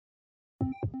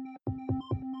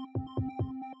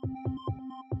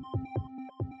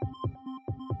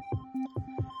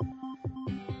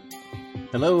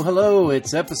Hello,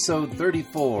 it's episode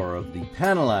 34 of the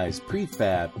Panelized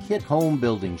Prefab Kit Home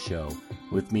Building Show.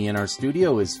 With me in our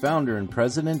studio is founder and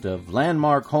president of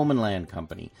Landmark Home and Land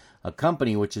Company, a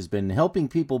company which has been helping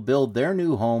people build their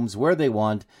new homes where they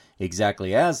want,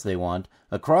 exactly as they want,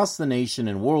 across the nation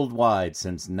and worldwide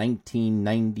since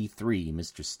 1993.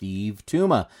 Mr. Steve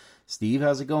Tuma. Steve,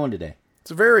 how's it going today?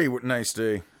 It's a very nice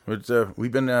day.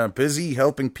 We've been busy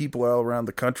helping people all around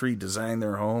the country design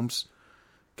their homes,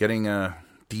 getting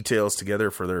details together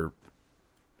for their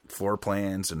floor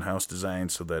plans and house design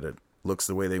so that it looks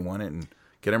the way they want it and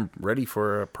get them ready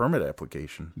for a permit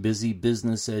application. Busy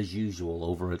business as usual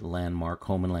over at Landmark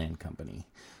Home and Land Company.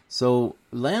 So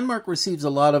Landmark receives a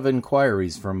lot of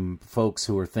inquiries from folks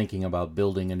who are thinking about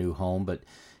building a new home but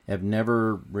have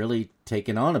never really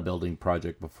taken on a building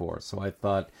project before. So I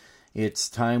thought it's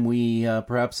time we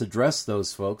perhaps address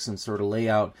those folks and sort of lay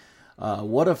out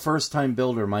what a first-time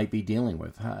builder might be dealing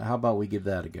with. How about we give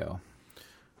that a go?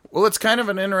 Well, it's kind of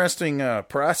an interesting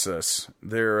process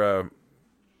there,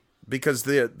 because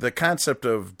the concept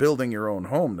of building your own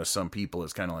home to some people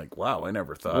is kind of like, wow, I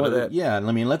never thought of that. Yeah,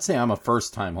 I mean, let's say I'm a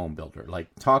first-time home builder. Like,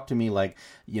 talk to me like,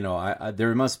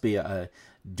 there must be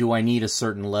do I need a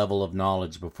certain level of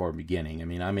knowledge before beginning?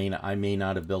 I may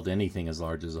not have built anything as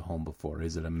large as a home before.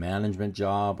 Is it a management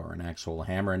job or an actual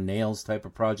hammer and nails type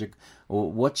of project?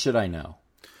 What should I know?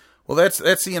 Well, that's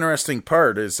the interesting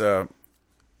part is,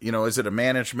 is it a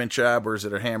management job or is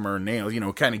it a hammer and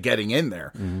nail? Kind of getting in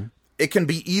there. Mm-hmm. It can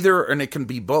be either and it can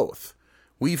be both.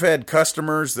 We've had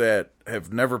customers that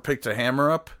have never picked a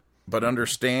hammer up, but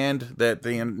understand that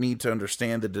they need to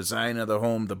understand the design of the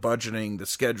home, the budgeting, the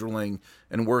scheduling,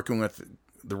 and working with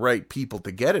the right people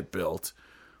to get it built.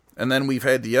 And then we've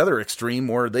had the other extreme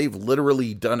where they've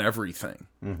literally done everything.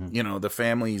 Mm-hmm. The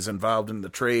family's involved in the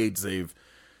trades.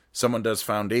 Someone does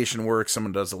foundation work,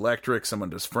 someone does electric, someone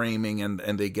does framing, and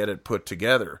they get it put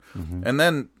together. Mm-hmm. And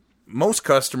then most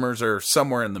customers are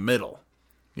somewhere in the middle,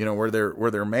 where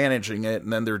they're managing it,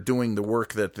 and then they're doing the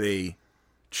work that they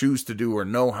choose to do or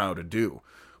know how to do.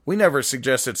 We never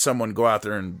suggested someone go out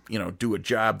there and, do a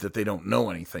job that they don't know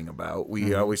anything about.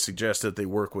 We always suggest that they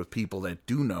work with people that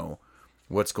do know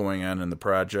what's going on in the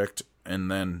project, and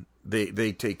then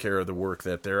they take care of the work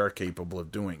that they are capable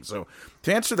of doing. So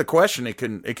to answer the question, it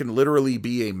can literally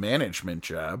be a management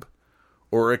job,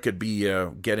 or it could be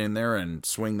get in there and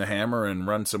swing the hammer and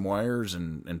run some wires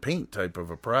and paint type of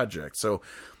a project. So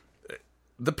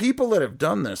the people that have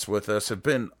done this with us have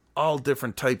been all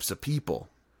different types of people.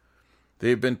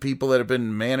 They've been people that have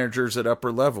been managers at upper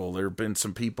level. There have been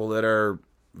some people that are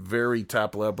very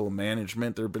top level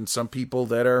management. There have been some people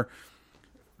that are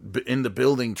in the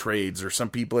building trades, or some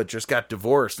people that just got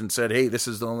divorced and said, hey, this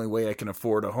is the only way I can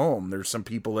afford a home. There's some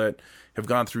people that have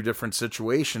gone through different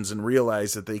situations and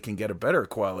realized that they can get a better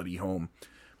quality home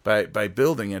by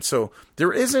building it. So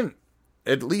there isn't,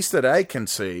 at least that I can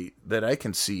see,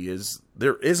 is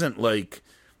there isn't like,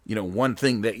 one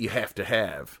thing that you have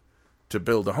to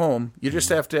build a home. You just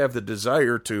have to have the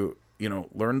desire to,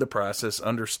 learn the process,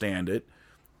 understand it,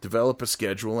 develop a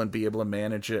schedule, and be able to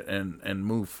manage it and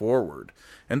move forward.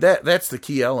 And that's the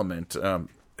key element.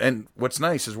 And what's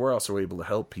nice is we're also able to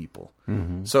help people.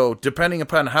 Mm-hmm. So depending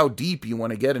upon how deep you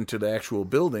want to get into the actual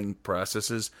building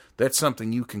processes, that's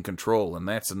something you can control. And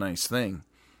that's a nice thing.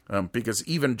 Because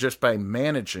even just by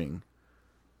managing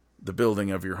the building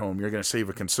of your home, you're going to save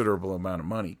a considerable amount of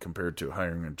money compared to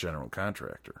hiring a general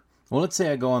contractor. Well, let's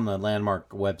say I go on the Landmark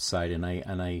website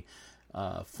and I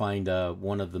find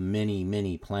one of the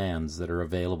many plans that are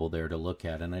available there to look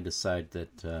at, and I decide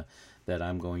that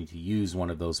I'm going to use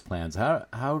one of those plans.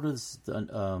 How does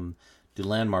do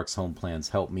Landmark's home plans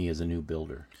help me as a new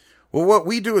builder? Well, what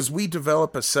we do is we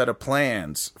develop a set of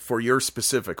plans for your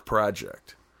specific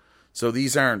project. So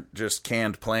these aren't just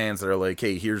canned plans that are like,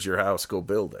 hey, here's your house, go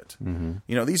build it.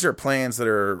 Mm-hmm. These are plans that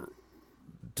are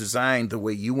designed the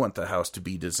way you want the house to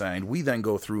be designed. We then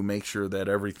go through, make sure that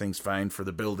everything's fine for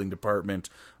the building department.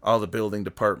 All the building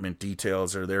department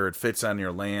details are there. It fits on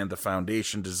your land. The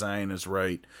foundation design is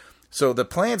right. So the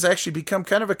plans actually become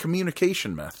kind of a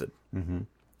communication method. Mm-hmm.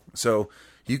 So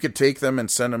you could take them and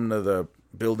send them to the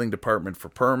building department for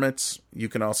permits. You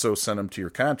can also send them to your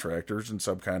contractors and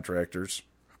subcontractors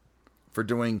for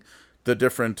doing the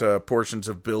different portions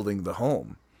of building the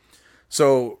home.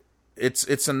 So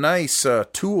it's a nice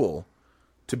tool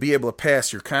to be able to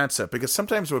pass your concept, because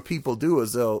sometimes what people do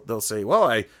is they'll say, well,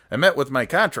 I met with my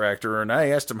contractor and I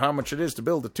asked him how much it is to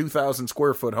build a 2,000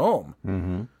 square foot home.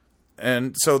 Mm-hmm.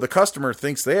 And so the customer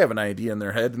thinks they have an idea in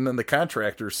their head, and then the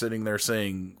contractor's sitting there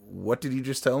saying, what did you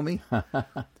just tell me?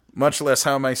 Much less,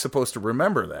 how am I supposed to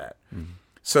remember that? Mm-hmm.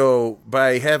 So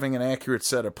by having an accurate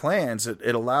set of plans,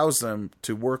 it allows them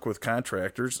to work with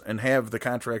contractors and have the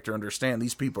contractor understand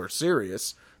these people are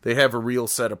serious. They have a real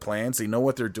set of plans. They know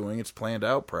what they're doing. It's planned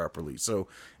out properly. So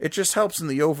it just helps in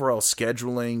the overall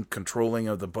scheduling, controlling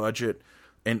of the budget,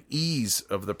 and ease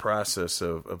of the process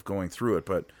of going through it.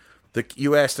 But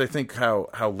you asked, I think,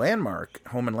 how Landmark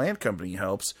Home and Land Company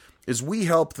helps, is we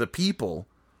help the people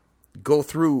go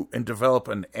through and develop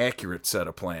an accurate set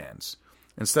of plans.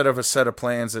 Instead of a set of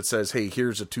plans that says, hey,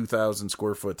 here's a 2,000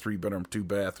 square foot, 3-bedroom,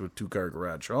 2-bath with 2-car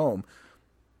garage home,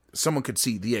 someone could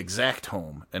see the exact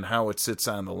home and how it sits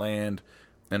on the land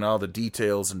and all the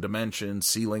details and dimensions,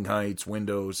 ceiling heights,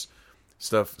 windows,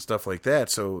 stuff like that,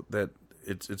 so that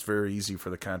it's very easy for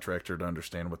the contractor to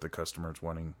understand what the customer is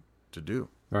wanting to do.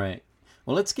 Right.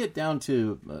 Well, let's get down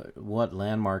to what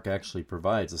Landmark actually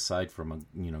provides, aside from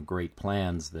great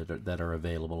plans that are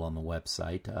available on the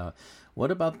website. What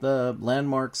about the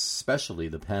Landmark's specialty,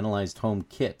 the panelized home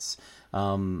kits?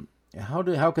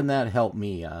 How can that help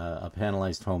me, a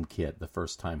panelized home kit, the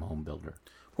first-time home builder?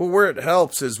 Well, where it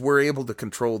helps is we're able to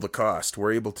control the cost.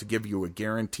 We're able to give you a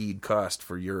guaranteed cost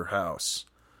for your house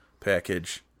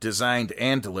package, designed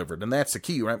and delivered, and that's the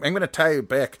key. Right? I'm going to tie it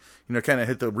back, kind of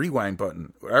hit the rewind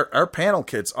button. Our panel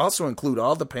kits also include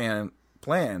all the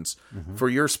plans for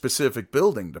your specific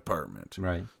building department.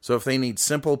 Right. So if they need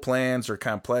simple plans or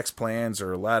complex plans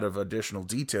or a lot of additional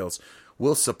details,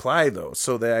 we'll supply those.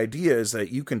 So the idea is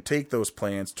that you can take those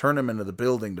plans, turn them into the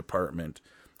building department,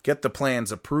 get the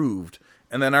plans approved,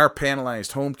 and then our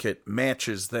panelized home kit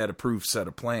matches that approved set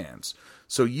of plans.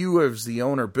 So you, as the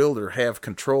owner builder, have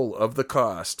control of the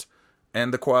cost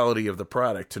and the quality of the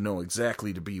product to know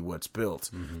exactly to be what's built.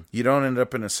 Mm-hmm. You don't end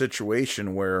up in a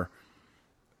situation where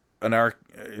a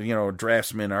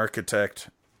draftsman architect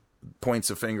points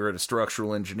a finger at a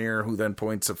structural engineer who then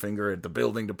points a finger at the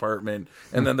building department,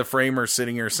 and then the framer's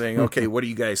sitting here saying, okay, what are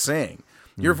you guys saying?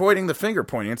 You're avoiding the finger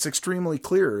pointing. It's extremely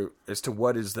clear as to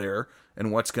what is there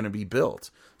and what's going to be built.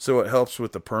 So it helps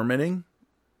with the permitting,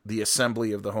 the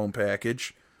assembly of the home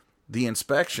package, the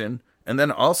inspection, and then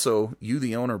also you,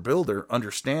 the owner builder,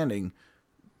 understanding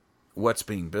what's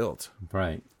being built.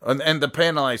 Right. And the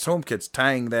panelized home kits,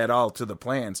 tying that all to the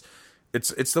plans.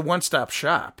 It's the one-stop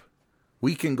shop.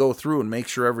 We can go through and make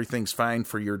sure everything's fine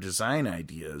for your design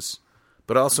ideas,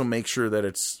 but also make sure that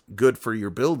it's good for your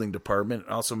building department,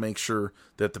 and also make sure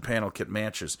that the panel kit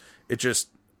matches. It just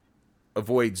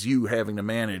avoids you having to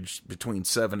manage between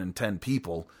 7 and 10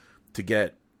 people to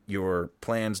get your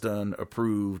plans done,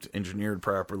 approved, engineered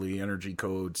properly, energy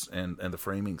codes, and the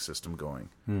framing system going.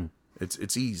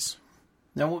 It's ease.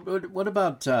 Now, what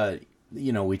about,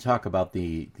 we talk about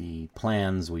the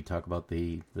plans, we talk about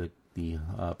the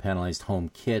panelized home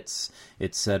kits,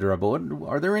 etc. But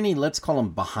are there any, let's call them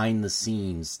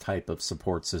behind-the-scenes type of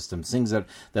support systems, things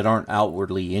that aren't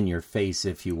outwardly in your face,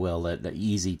 if you will, that are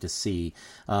easy to see?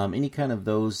 Any kind of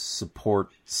those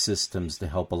support systems to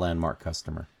help a Landmark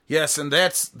customer? Yes, and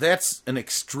that's an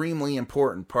extremely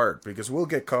important part, because we'll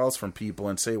get calls from people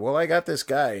and say, well, I got this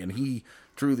guy, and he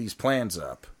drew these plans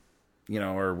up,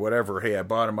 or whatever. Hey, I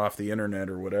bought them off the internet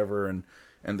or whatever, and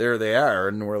there they are.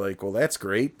 And we're like, well, that's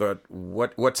great, but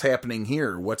what's happening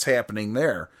here? What's happening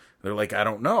there? They're like, I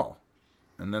don't know.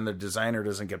 And then the designer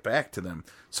doesn't get back to them.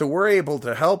 So we're able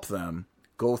to help them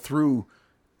go through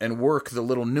and work the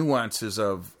little nuances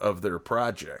of their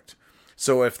project.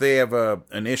 So if they have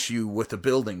an issue with the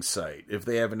building site, if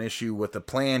they have an issue with a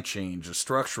plan change, a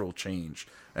structural change,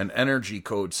 an energy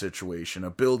code situation, a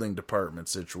building department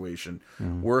situation,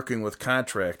 working with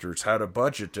contractors, how to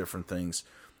budget different things,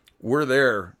 we're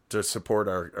there to support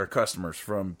our customers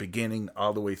from beginning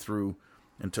all the way through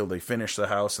until they finish the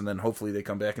house, and then hopefully they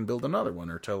come back and build another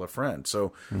one or tell a friend.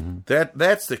 So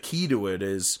that's the key to it.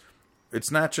 Is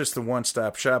it's not just the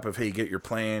one-stop shop of, hey, get your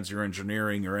plans, your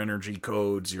engineering, your energy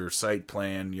codes, your site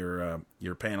plan, your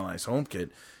panelized home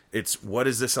kit. It's, what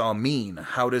does this all mean?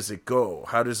 How does it go?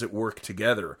 How does it work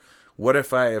together? What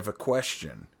if I have a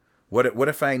question? What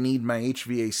if I need my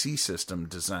HVAC system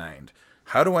designed?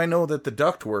 How do I know that the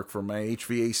ductwork for my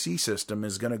HVAC system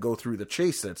is going to go through the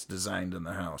chase that's designed in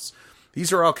the house?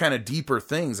 These are all kind of deeper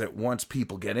things that once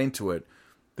people get into it,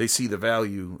 they see the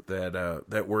value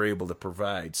that we're able to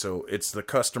provide. So it's the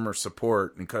customer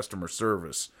support and customer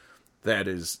service that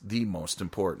is the most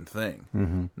important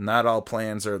thing. Not all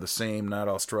plans are the same. Not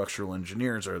all structural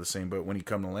engineers are the same. But when you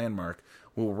come to Landmark,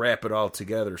 we'll wrap it all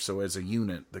together so as a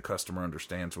unit, the customer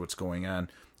understands what's going on.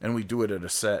 And we do it at a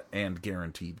set and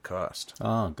guaranteed cost.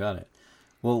 Oh, got it.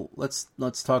 Well, let's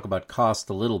talk about cost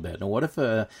a little bit. Now, what if,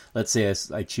 let's say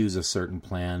I choose a certain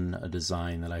plan, a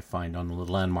design that I find on the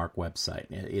Landmark website.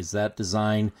 Is that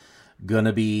design going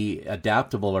to be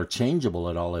adaptable or changeable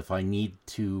at all if I need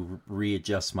to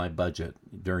readjust my budget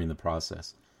during the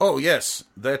process? Oh, yes.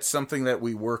 That's something that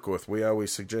we work with. We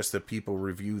always suggest that people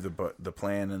review the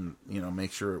plan and,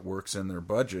 make sure it works in their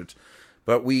budget.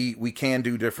 But we can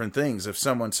do different things. If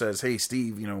someone says, hey,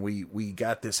 Steve, we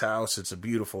got this house. It's a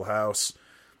beautiful house,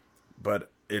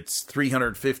 but it's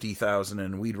 $350,000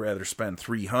 and we'd rather spend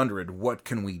 $300,000. What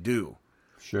can we do?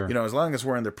 Sure. As long as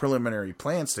we're in the preliminary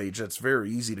plan stage, that's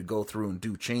very easy to go through and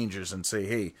do changes and say,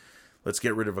 hey, let's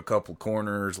get rid of a couple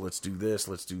corners. Let's do this.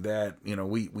 Let's do that.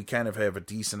 We kind of have a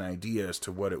decent idea as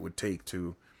to what it would take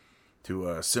to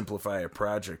simplify a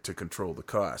project to control the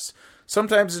costs.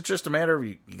 Sometimes it's just a matter of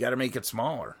you got to make it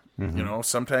smaller. Mm-hmm.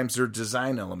 Sometimes there are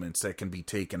design elements that can be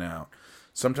taken out.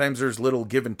 Sometimes there's little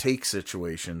give and take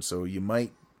situations. So you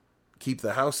might keep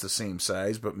the house the same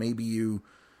size, but maybe you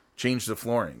change the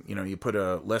flooring. You put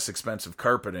a less expensive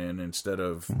carpet in instead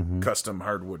of custom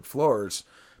hardwood floors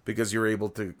because you're able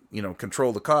to,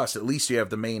 control the cost. At least you have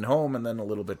the main home, and then a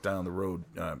little bit down the road,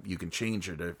 you can change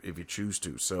it if you choose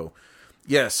to. So,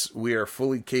 yes, we are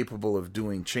fully capable of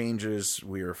doing changes.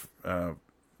 We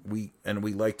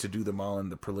like to do them all in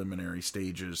the preliminary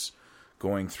stages,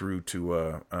 going through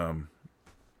to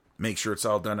make sure it's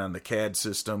all done on the CAD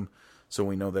system, so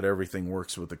we know that everything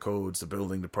works with the codes, the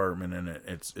building department, and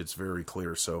it's very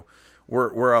clear. So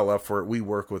we're all up for it. We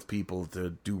work with people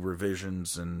to do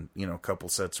revisions and a couple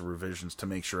sets of revisions to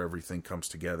make sure everything comes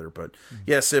together. But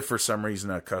yes, if for some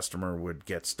reason a customer would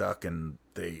get stuck and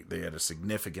they had a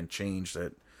significant change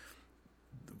that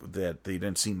they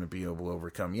didn't seem to be able to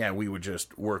overcome, we would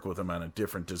just work with them on a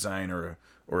different design or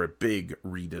a big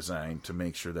redesign to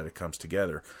make sure that it comes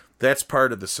together. That's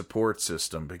part of the support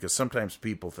system, because sometimes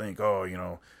people think,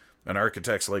 an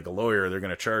architect's like a lawyer, they're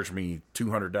going to charge me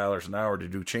 $200 an hour to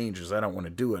do changes. I don't want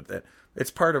to do it.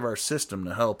 It's part of our system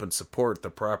to help and support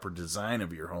the proper design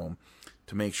of your home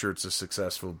to make sure it's a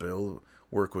successful build,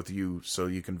 work with you so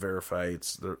you can verify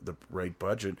it's the right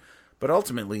budget. But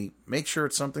ultimately, make sure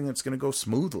it's something that's going to go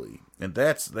smoothly, and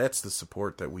that's the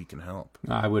support that we can help.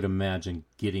 I would imagine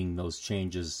getting those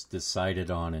changes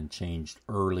decided on and changed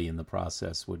early in the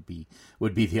process would be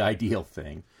the ideal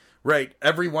thing. Right.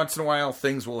 Every once in a while,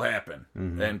 things will happen,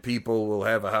 and people will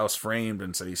have a house framed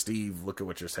and say, "Steve, look at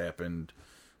what just happened.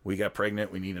 We got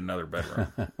pregnant. We need another bedroom."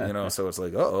 So it's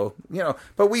like, uh-oh.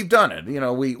 But we've done it.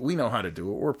 We know how to do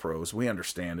it. We're pros. We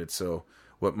understand it. So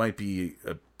what might be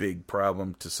a big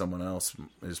problem to someone else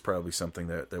is probably something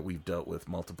that we've dealt with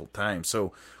multiple times.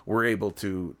 So we're able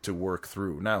to work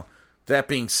through. Now, that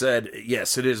being said,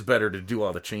 yes, it is better to do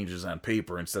all the changes on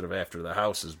paper instead of after the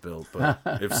house is built. But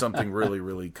if something really,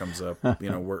 really comes up,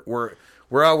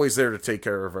 we're always there to take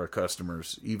care of our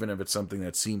customers, even if it's something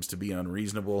that seems to be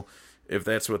unreasonable. If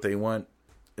that's what they want,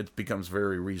 it becomes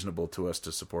very reasonable to us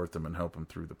to support them and help them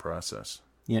through the process.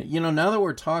 Yeah, now that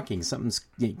we're talking, something's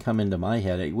come into my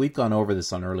head. We've gone over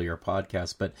this on earlier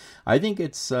podcasts, but I think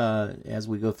it's, as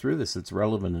we go through this, it's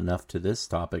relevant enough to this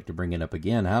topic to bring it up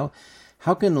again.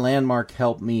 How can Landmark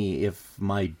help me if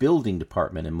my building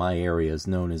department in my area is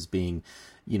known as being,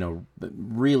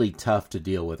 really tough to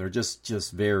deal with or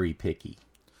just very picky?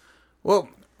 Well,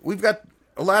 we've got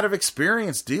a lot of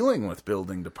experience dealing with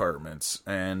building departments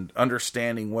and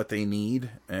understanding what they need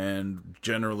and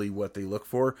generally what they look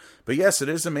for. But yes, it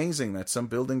is amazing that some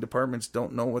building departments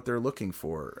don't know what they're looking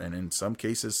for. And in some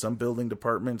cases, some building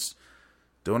departments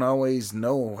don't always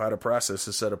know how to process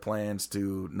a set of plans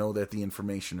to know that the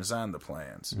information is on the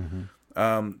plans.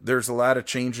 There's a lot of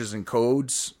changes in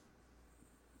codes.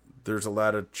 There's a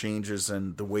lot of changes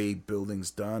in the way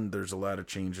building's done. There's a lot of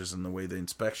changes in the way the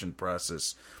inspection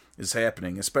process is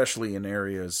happening, especially in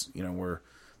areas, where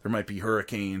there might be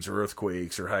hurricanes or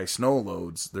earthquakes or high snow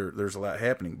loads. There's a lot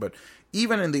happening. But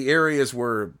even in the areas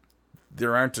where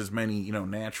there aren't as many,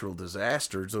 natural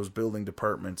disasters, those building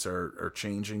departments are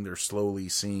changing. They're slowly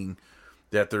seeing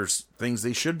that there's things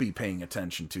they should be paying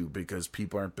attention to because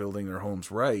people aren't building their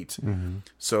homes right.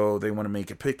 So they want to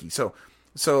make it picky. So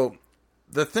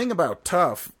the thing about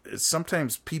tough is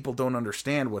sometimes people don't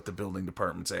understand what the building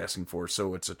department's asking for,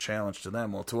 so it's a challenge to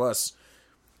them. Well, to us,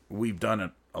 we've done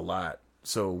it a lot,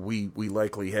 so we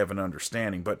likely have an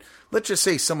understanding. But let's just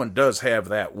say someone does have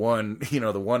that one,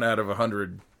 the 1 out of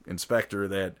 100 inspector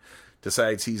that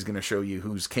decides he's going to show you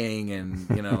who's king and,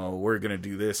 we're going to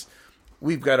do this.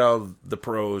 We've got all the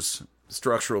pros,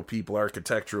 structural people,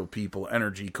 architectural people,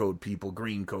 energy code people,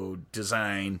 green code,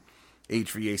 design,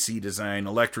 HVAC design,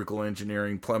 electrical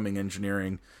engineering, plumbing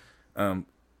engineering.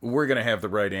 We're going to have the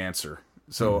right answer.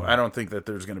 So I don't think that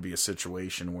there's going to be a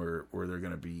situation where they're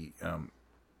going to be,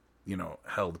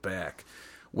 held back.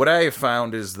 What I have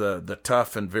found is the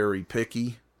tough and very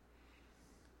picky.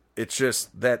 It's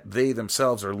just that they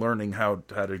themselves are learning how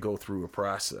to go through a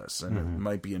process, and it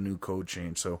might be a new code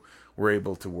change. So we're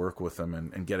able to work with them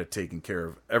and get it taken care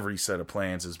of. Every set of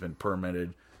plans has been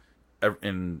permitted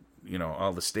in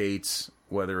all the states,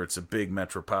 whether it's a big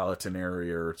metropolitan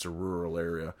area or it's a rural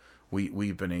area.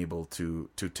 We've been able to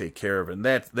take care of it. And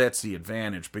that's the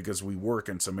advantage, because we work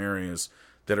in some areas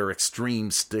that are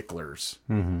extreme sticklers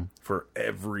for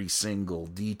every single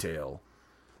detail,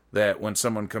 that when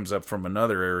someone comes up from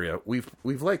another area,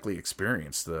 we've likely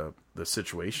experienced the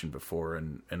situation before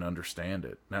and understand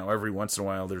it. Now, every once in a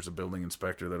while, there's a building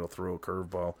inspector that'll throw a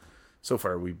curveball. So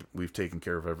far, we've taken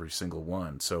care of every single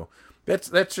one. So that's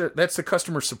the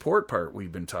customer support part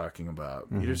we've been talking about.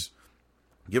 You just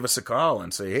give us a call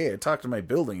and say, hey, I talked to my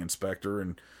building inspector,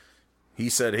 and he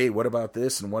said, hey, what about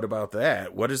this and what about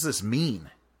that? What does this mean?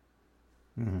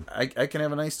 I can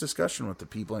have a nice discussion with the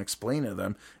people and explain to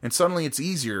them. And suddenly it's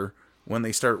easier when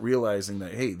they start realizing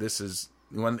that, hey, this is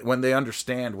when they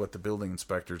understand what the building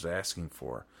inspector is asking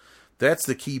for. That's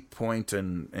the key point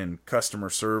in customer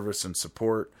service and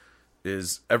support,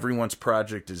 is everyone's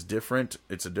project is different.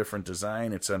 It's a different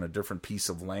design. It's on a different piece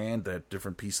of land. That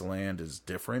different piece of land is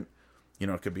different.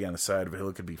 It could be on the side of a hill.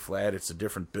 It could be flat. It's a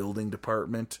different building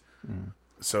department.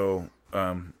 So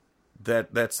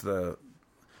that's the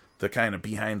kind of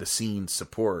behind-the-scenes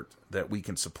support that we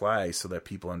can supply, so that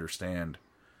people understand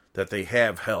that they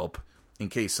have help in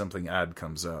case something odd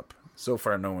comes up. So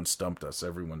far, no one stumped us.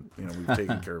 Everyone, we've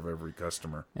taken care of every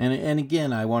customer. And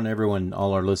again, I want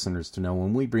all our listeners to know,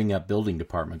 when we bring up building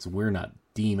departments, we're not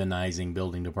demonizing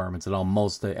building departments at all.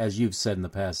 Most, as you've said in the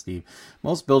past, Steve,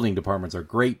 most building departments are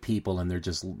great people, and they're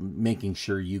just making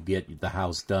sure you get the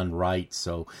house done right,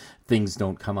 so things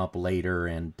don't come up later.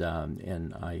 And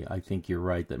I think you're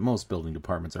right that most building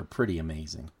departments are pretty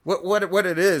amazing. What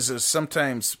it is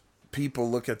sometimes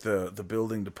people look at the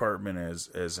building department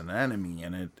as an enemy,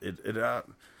 and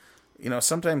it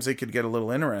sometimes they could get a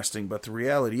little interesting, but the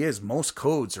reality is most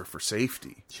codes are for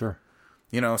safety. Sure.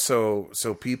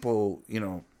 So people,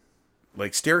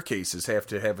 like staircases have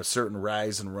to have a certain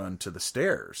rise and run to the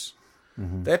stairs.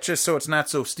 That's just so it's not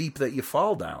so steep that you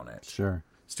fall down it. Sure.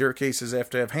 Staircases have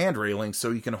to have hand railings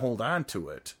so you can hold on to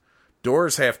it.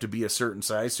 Doors have to be a certain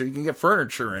size so you can get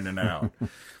furniture in and out.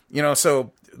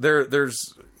 So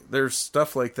there's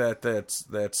stuff like that's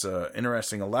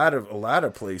interesting. A lot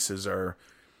of places are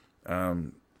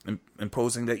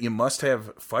imposing that you must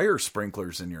have fire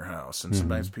sprinklers in your house, and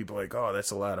sometimes people are like, oh,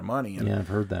 that's a lot of money. And, yeah, I've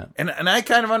heard that, and I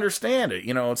kind of understand it.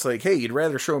 It's like, hey, you'd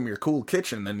rather show them your cool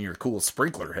kitchen than your cool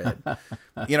sprinkler head.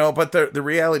 But the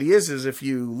reality is if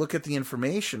you look at the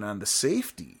information on the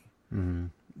safety,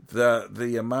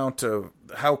 the amount of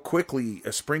how quickly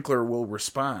a sprinkler will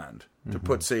respond to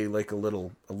put, say, like a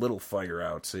little fire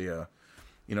out, say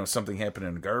something happened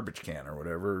in a garbage can or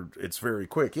whatever, it's very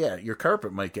quick. Yeah, your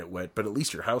carpet might get wet, but at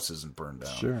least your house isn't burned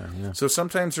down. Sure, yeah. So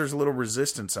sometimes there's a little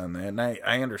resistance on that, and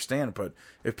I understand. But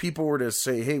if people were to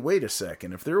say, hey, wait a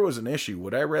second, if there was an issue,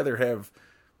 would I rather have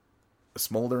a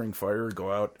smoldering fire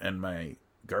go out in my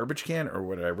garbage can, or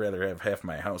would I rather have half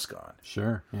my house gone?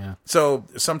 Sure, yeah. So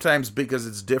sometimes, because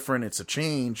it's different, it's a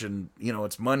change, and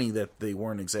it's money that they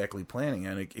weren't exactly planning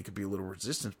on, it could be a little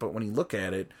resistance. But when you look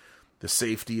at it, the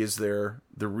safety is there,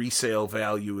 the resale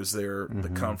value is there, the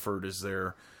comfort is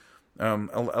there.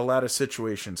 A lot of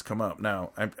situations come up. Now,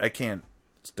 I can't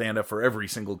stand up for every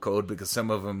single code, because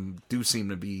some of them do seem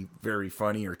to be very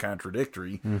funny or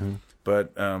contradictory.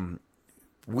 But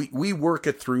we work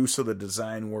it through so the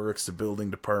design works, the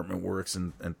building department works,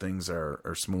 and things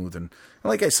are smooth. And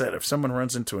like I said, if someone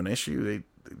runs into an issue, they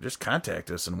just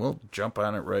contact us, and we'll jump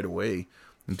on it right away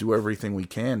and do everything we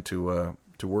can to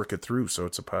work it through, so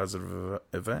it's a positive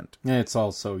event. Yeah, it's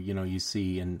also, you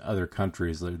see in other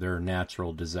countries, there are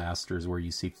natural disasters where you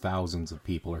see thousands of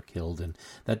people are killed, and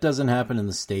that doesn't happen in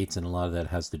the States, and a lot of that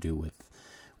has to do with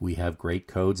we have great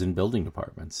codes in building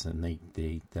departments, and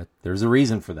there's a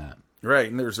reason for that.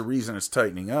 Right, and there's a reason it's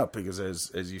tightening up, because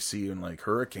as you see in like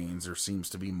hurricanes, there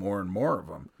seems to be more and more of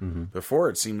them. Before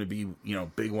it seemed to be,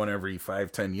 big one every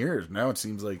 5-10 years. Now it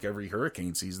seems like every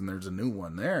hurricane season there's a new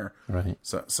one there. Right.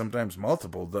 So sometimes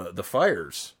multiple. The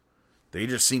fires, they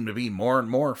just seem to be more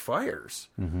and more fires.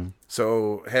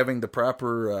 So having the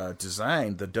proper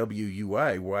design, the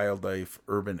WUI, Wildlife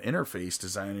Urban Interface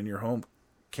design in your home,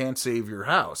 can save your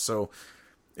house. So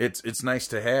it's nice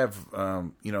to have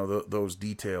those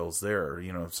details there.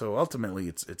 So ultimately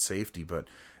it's safety, but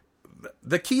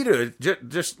the key to it,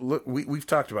 just look, we've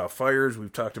talked about fires.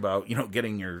 We've talked about,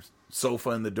 getting your sofa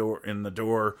in the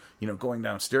door, going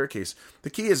down staircase. The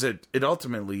key is it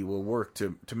ultimately will work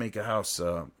to make a house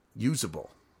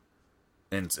usable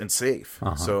and safe.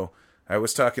 Uh-huh. So I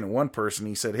was talking to one person.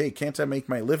 He said, "Hey, can't I make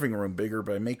my living room bigger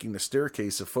by making the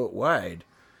staircase a foot wide?"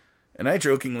 And I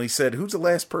jokingly said, "Who's the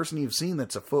last person you've seen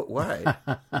that's a foot wide?"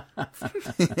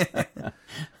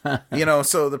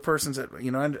 So the person said, I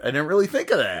didn't really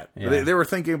think of that. Yeah. They were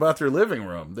thinking about their living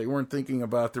room. They weren't thinking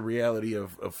about the reality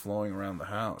of flowing around the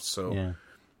house. So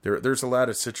there's a lot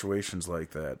of situations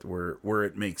like that where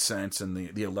it makes sense, and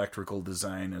the electrical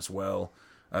design as well,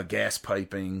 gas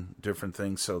piping, different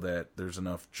things, so that there's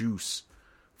enough juice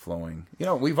flowing.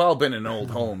 We've all been in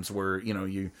old homes where,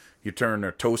 you turn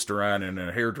a toaster on and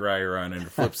a hairdryer on and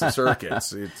it flips the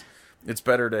circuits. It's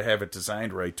better to have it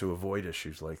designed right to avoid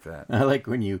issues like that. I like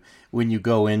when you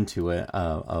go into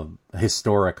a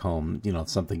historic home,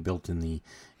 something built in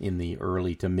the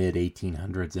early to mid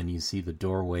 1800s, and you see the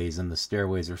doorways and the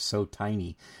stairways are so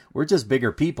tiny. We're just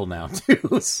bigger people now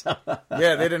too. So.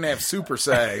 Yeah, they didn't have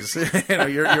supersize.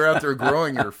 You're out there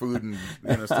growing your food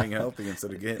and staying healthy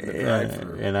instead of getting the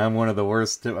drive-through. And I'm one of the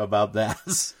worst about that.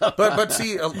 So. But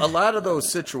see, a lot of those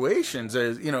situations,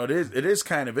 it is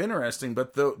kind of interesting.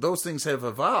 But those things have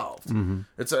evolved.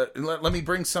 Mm-hmm. Let me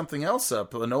bring something else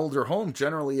up. An older home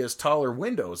generally has taller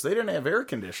windows. They didn't have air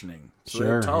conditioning, so they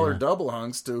had taller double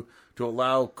hungs to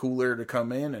allow cool air to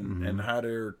come in and hot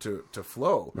air to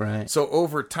flow. Right. So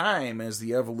over time, as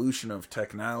the evolution of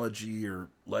technology or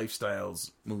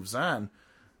lifestyles moves on,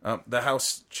 the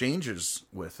house changes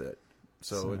with it.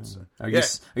 So it's. Are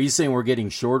you saying we're getting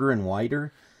shorter and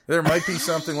wider? There might be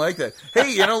something like that.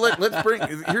 Hey, let's bring.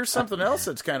 Here's something else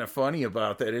that's kind of funny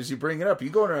about that. As you bring it up, you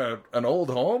go to an old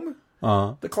home.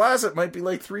 Uh-huh. The closet might be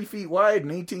like 3 feet wide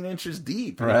and 18 inches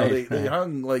deep. They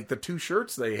hung like the 2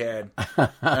 shirts they had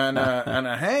on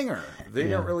a hanger. They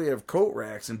didn't really have coat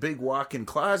racks and big walk-in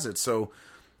closets. So,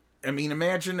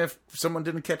 imagine if someone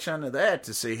didn't catch on to that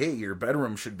to say, hey, your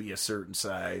bedroom should be a certain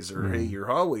size, or hey, your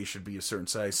hallway should be a certain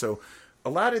size. So a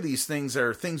lot of these things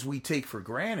are things we take for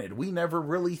granted. We never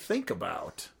really think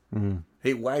about. Mm-hmm.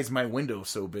 Hey, why is my window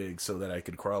so big so that I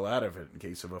could crawl out of it in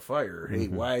case of a fire? Hey,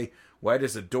 why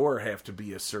does a door have to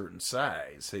be a certain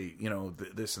size? Hey,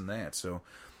 this and that. So,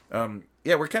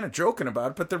 we're kind of joking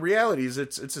about it, but the reality is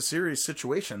it's a serious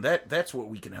situation. That's what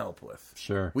we can help with.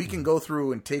 Sure. We can go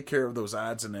through and take care of those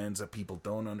odds and ends that people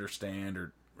don't understand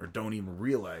or don't even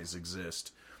realize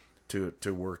exist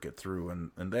to work it through.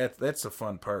 And that's the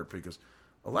fun part, because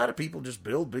a lot of people just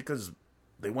build because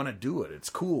they want to do it. It's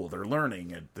cool. They're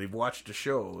learning it. They've watched a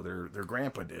show. Their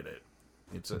grandpa did it.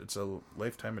 It's a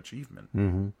lifetime achievement.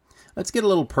 Mm-hmm. Let's get a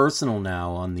little personal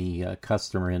now on the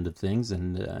customer end of things.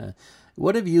 And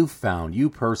what have you found, you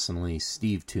personally,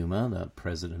 Steve Tuma, the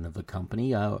president of the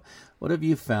company, what have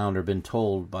you found or been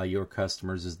told by your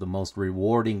customers is the most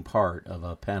rewarding part of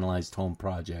a panelized home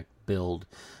project build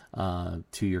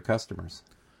to your customers?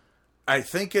 I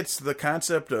think it's the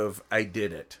concept of I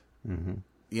did it.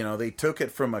 Mm-hmm. They took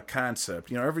it from a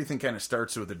concept. Everything kind of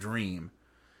starts with a dream.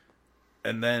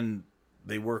 And then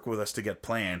they work with us to get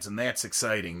plans, and that's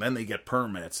exciting. Then they get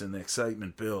permits, and the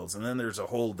excitement builds. And then there's a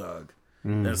hole dug.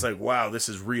 Mm. And it's like, wow, this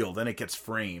is real. Then it gets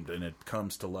framed, and it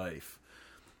comes to life.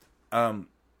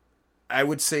 I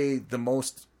would say the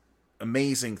most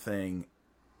amazing thing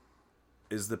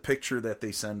is the picture that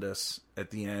they send us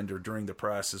at the end or during the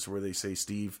process where they say,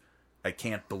 Steve, I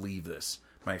can't believe this.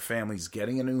 My family's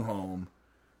getting a new home.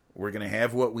 We're going to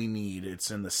have what we need.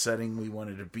 It's in the setting we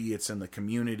wanted to be. It's in the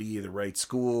community, the right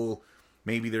school.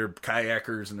 Maybe they're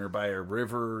kayakers and they're by a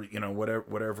river,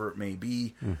 whatever it may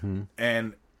be. Mm-hmm.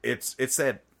 And it's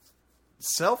that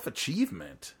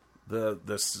self-achievement, the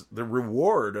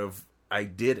reward of I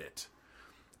did it.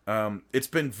 It's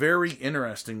been very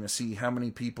interesting to see how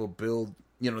many people build,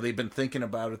 they've been thinking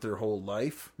about it their whole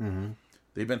life. Mm-hmm.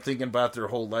 They've been thinking about their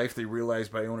whole life. They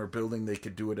realized by owner building they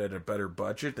could do it at a better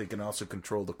budget. They can also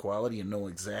control the quality and know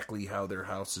exactly how their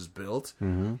house is built.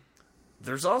 Mm-hmm.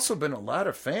 There's also been a lot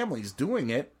of families doing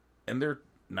it, and their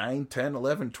 9, 10,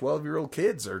 11, 12-year-old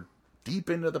kids are deep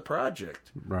into the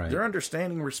project. Right. They're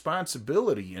understanding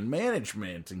responsibility and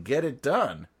management and get it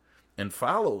done and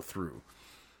follow through.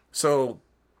 So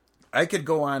I could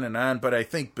go on, but I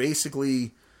think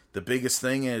basically the biggest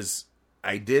thing is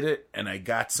I did it, and I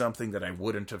got something that I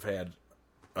wouldn't have had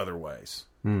otherwise.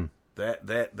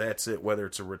 That's it. Whether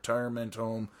it's a retirement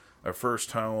home, a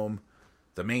first home,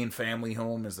 the main family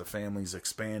home as the family's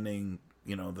expanding,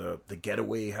 the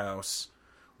getaway house,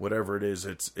 whatever it is,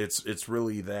 it's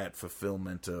really that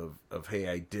fulfillment of hey,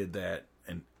 I did that,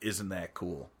 and isn't that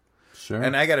cool? Sure.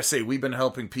 And I got to say, we've been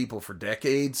helping people for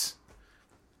decades.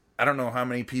 I don't know how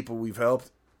many people we've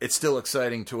helped. It's still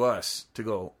exciting to us to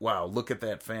go, wow, look at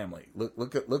that family.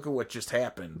 Look at what just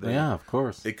happened. Yeah, of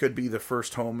course. It could be the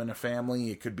first home in a family.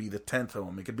 It could be the 10th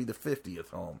home. It could be the 50th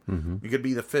home. It could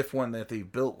be the 5th one that they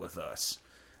built with us.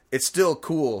 It's still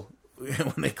cool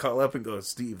when they call up and go,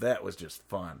 Steve, that was just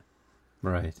fun.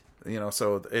 Right.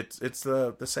 So it's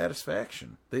the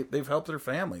satisfaction. They've helped their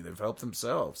family. They've helped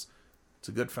themselves. It's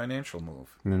a good financial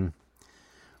move.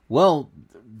 Well,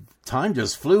 time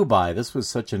just flew by. This was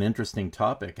such an interesting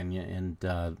topic, and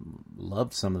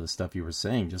loved some of the stuff you were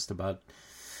saying, just about,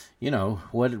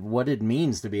 what it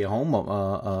means to be a home,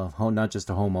 not just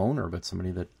a homeowner, but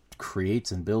somebody that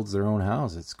creates and builds their own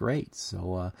house. It's great.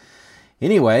 So,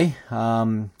 anyway,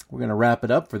 we're going to wrap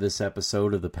it up for this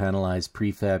episode of the Panelized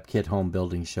Prefab Kit Home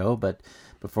Building Show. But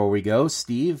before we go,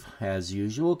 Steve, as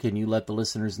usual, can you let the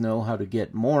listeners know how to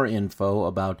get more info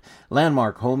about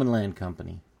Landmark Home and Land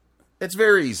Company? It's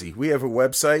very easy. We have a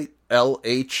website,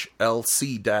 lhlc.com.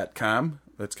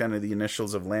 That's kind of the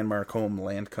initials of Landmark Home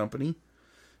Land Company.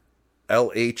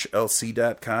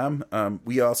 lhlc.com.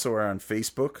 We also are on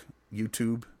Facebook,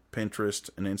 YouTube, Pinterest,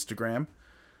 and Instagram.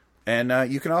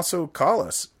 And you can also call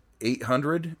us,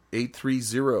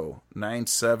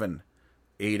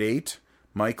 800-830-9788.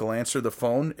 Mike will answer the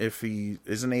phone. If he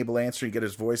isn't able to answer, you get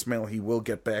his voicemail, he will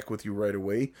get back with you right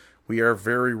away. We are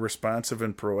very responsive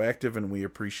and proactive, and we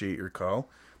appreciate your call.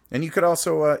 And you could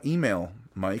also email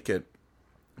Mike at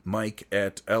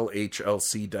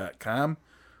lhlc.com,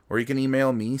 or you can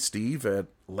email me, Steve, at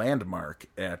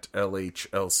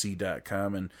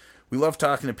landmark@lhlc.com. And we love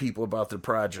talking to people about their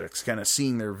projects, kind of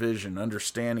seeing their vision,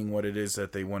 understanding what it is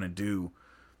that they want to do.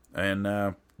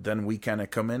 And then we kind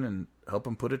of come in and help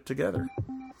them put it together.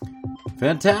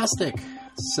 Fantastic.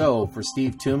 So, for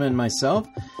Steve Tuma and myself,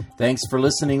 thanks for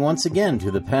listening once again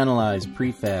to the Panelized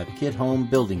Prefab Kit Home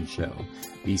Building Show.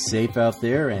 Be safe out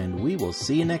there, and we will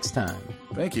see you next time.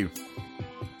 Thank you.